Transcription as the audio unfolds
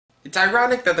It's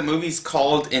ironic that the movie's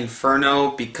called Inferno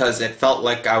because it felt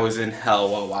like I was in hell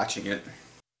while watching it.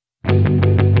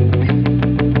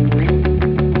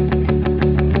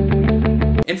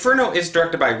 Inferno is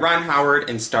directed by Ron Howard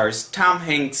and stars Tom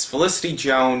Hanks, Felicity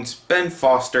Jones, Ben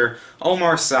Foster,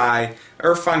 Omar Sy,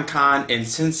 Irfan Khan, and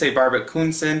Sensei Barbet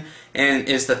Kunsen, and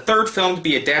is the third film to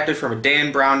be adapted from a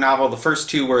Dan Brown novel. The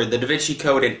first two were The Da Vinci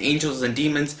Code and Angels and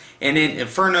Demons, and in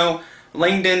Inferno,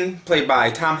 Langdon, played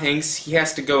by Tom Hanks, he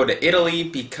has to go to Italy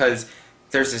because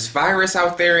there's this virus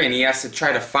out there and he has to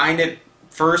try to find it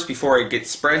first before it gets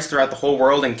spreads throughout the whole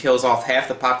world and kills off half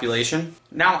the population.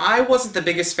 Now, I wasn't the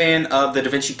biggest fan of The Da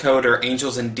Vinci Code or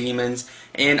Angels and Demons,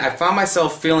 and I found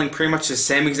myself feeling pretty much the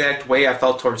same exact way I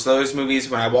felt towards those movies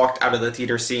when I walked out of the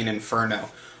theater seeing Inferno.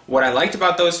 What I liked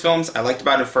about those films, I liked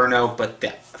about Inferno, but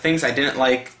the things I didn't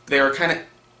like, they were kind of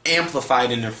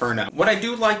amplified in Inferno. What I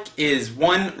do like is,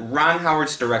 one, Ron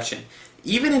Howard's direction.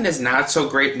 Even in his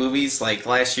not-so-great movies, like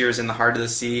last year's In the Heart of the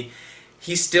Sea,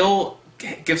 he still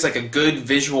gives like a good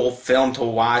visual film to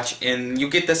watch, and you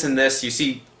get this in this. You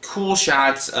see cool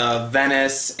shots of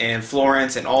Venice and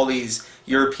Florence and all these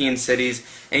European cities,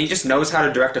 and he just knows how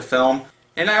to direct a film.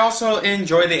 And I also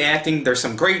enjoy the acting. There's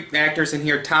some great actors in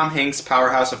here. Tom Hanks,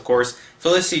 powerhouse of course.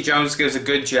 Felicity Jones gives a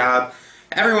good job.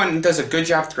 Everyone does a good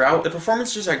job throughout. The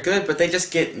performances are good, but they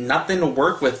just get nothing to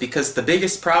work with because the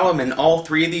biggest problem in all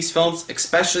three of these films,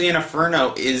 especially in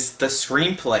Inferno, is the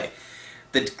screenplay.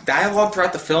 The dialogue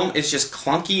throughout the film is just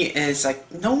clunky, and it's like,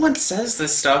 no one says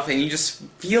this stuff, and you just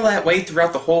feel that way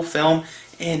throughout the whole film,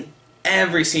 and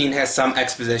every scene has some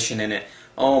exposition in it.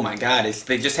 Oh my god,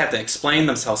 they just have to explain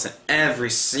themselves in every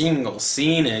single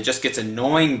scene, and it just gets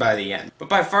annoying by the end. But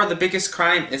by far the biggest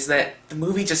crime is that the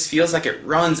movie just feels like it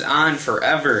runs on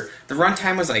forever. The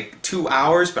runtime was like 2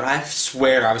 hours, but I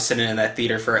swear I was sitting in that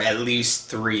theater for at least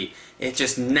 3. It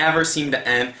just never seemed to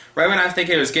end. Right when I was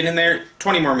thinking it was getting there,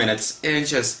 20 more minutes. It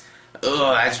was just,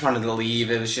 ugh, I just wanted to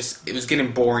leave. It was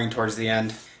getting boring towards the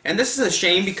end. And this is a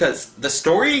shame because the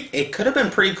story, it could have been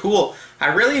pretty cool. I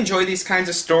really enjoy these kinds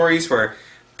of stories where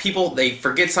people, they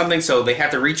forget something so they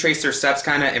have to retrace their steps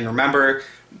kind of and remember.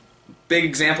 Big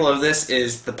example of this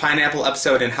is the pineapple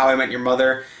episode in How I Met Your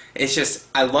Mother. It's just,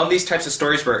 I love these types of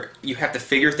stories where you have to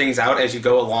figure things out as you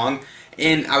go along.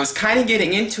 And I was kind of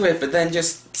getting into it, but then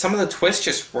just some of the twists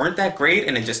just weren't that great,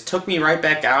 and it just took me right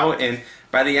back out, and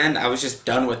by the end, I was just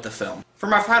done with the film. For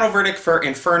my final verdict for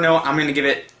Inferno, I'm going to give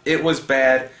it was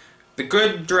bad. The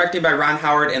good directing by Ron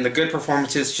Howard and the good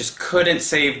performances just couldn't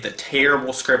save the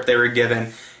terrible script they were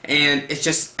given, and it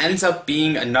just ends up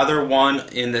being another one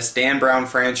in this Dan Brown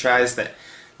franchise that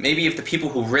maybe if the people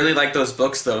who really like those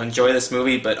books, they'll enjoy this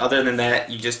movie, but other than that,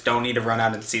 you just don't need to run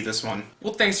out and see this one.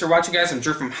 Well, thanks for watching, guys. I'm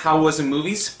Drew from How Was in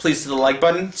Movies. Please hit the like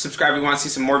button. Subscribe if you want to see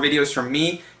some more videos from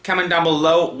me. Comment down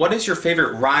below, what is your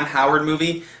favorite Ron Howard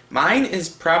movie? Mine is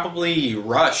probably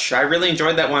Rush. I really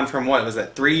enjoyed that one from, what was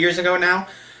that, 3 years ago now?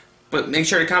 But make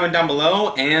sure to comment down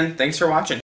below, and thanks for watching.